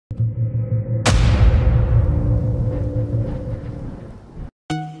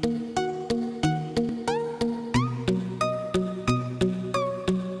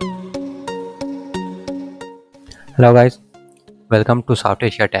Hello guys, welcome to South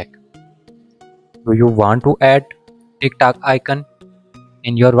Asia Tech. Do you want to add TikTok icon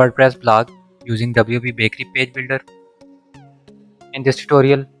in your WordPress blog using WPBakery page builder? In this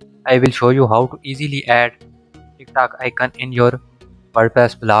tutorial, I will show you how to easily add TikTok icon in your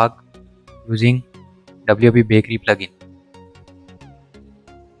WordPress blog using WPBakery plugin.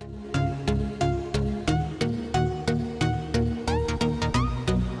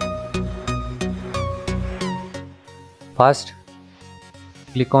 First,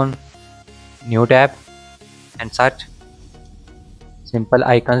 click on New tab and search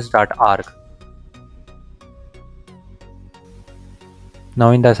simpleicons.org.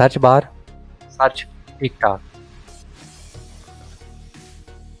 Now in the search bar, search TikTok.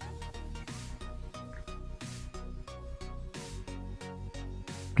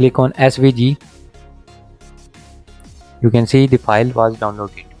 Click on SVG. You can see the file was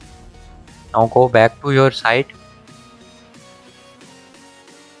downloaded. Now go back to your site.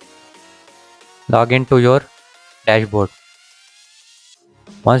 Log into your dashboard.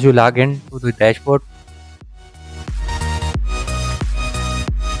 Once you log in to the dashboard,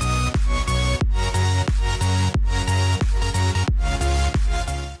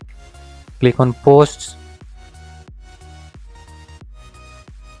 click on posts.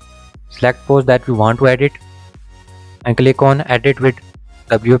 Select post that you want to edit and click on edit with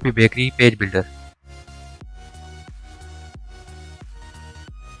WPBakery page builder.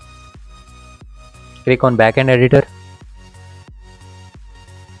 Click on backend editor.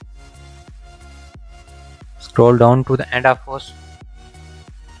 Scroll down to the end of post.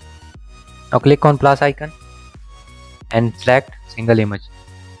 Now click on plus icon and select single image.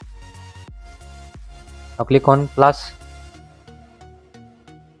 Now click on plus.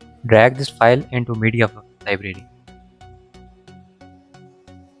 Drag this file into media library.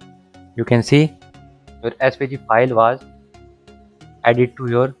 You can see your SVG file was added to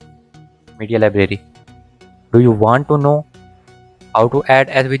your media library. Do you want to know how to add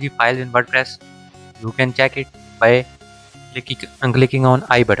SVG files in WordPress? You can check it by clicking on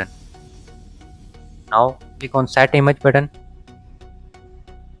I button. Now click on set image button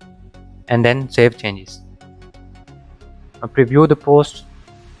and then save changes. Now preview the post.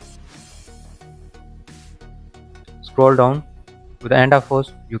 Scroll down to the end of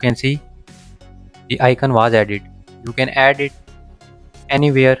post. You can see the icon was added. You can add it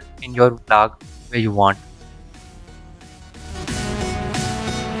anywhere in your blog where you want.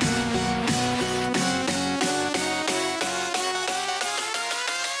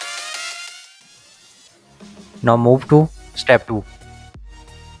 Now move to step 2.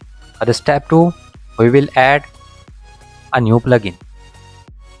 For the step 2, we will add a new plugin.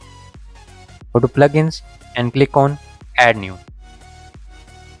 Go to plugins and click on add new.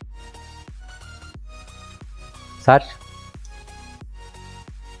 Search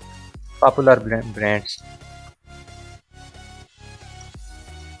popular brands.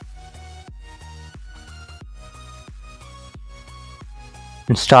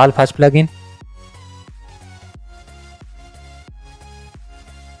 Install first plugin.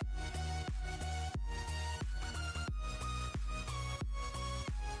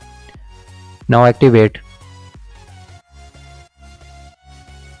 Now activate.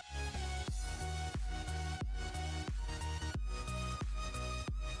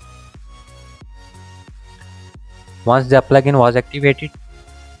 Once the plugin was activated,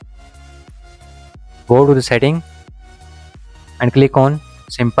 go to the setting and click on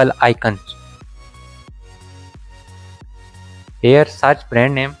simple icons. Here search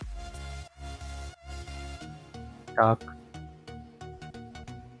brand name TikTok.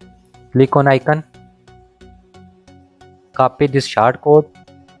 Click on icon. Copy this shortcode.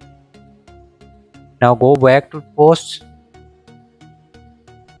 Now go back to posts.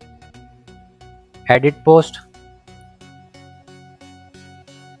 Edit post.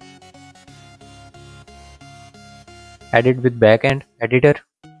 Edit with backend editor.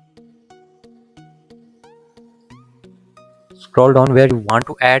 Scroll down where you want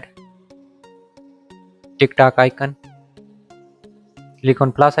to add TikTok icon. Click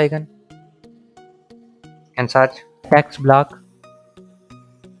on plus icon and search text block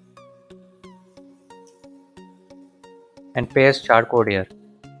and paste shortcode here.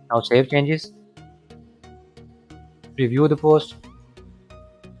 Now save changes. Preview the post.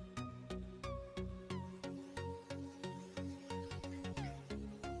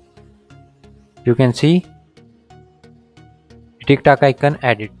 You can see the TikTok icon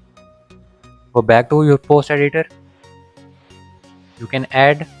added. Go back to your post editor. You can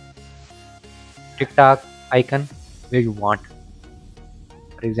add TikTok icon where you want.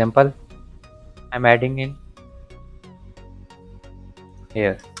 For example, I'm adding in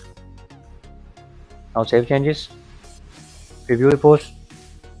here. Now save changes, preview the post,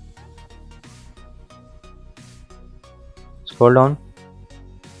 scroll down,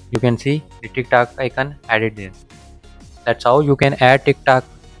 you can see the TikTok icon added there. That's how you can add TikTok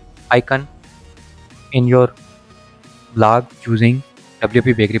icon in your blog using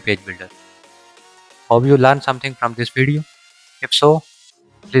WP Bakery Page Builder. Hope you learned something from this video. If so,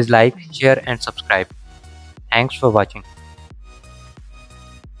 please like, share and subscribe. Thanks for watching.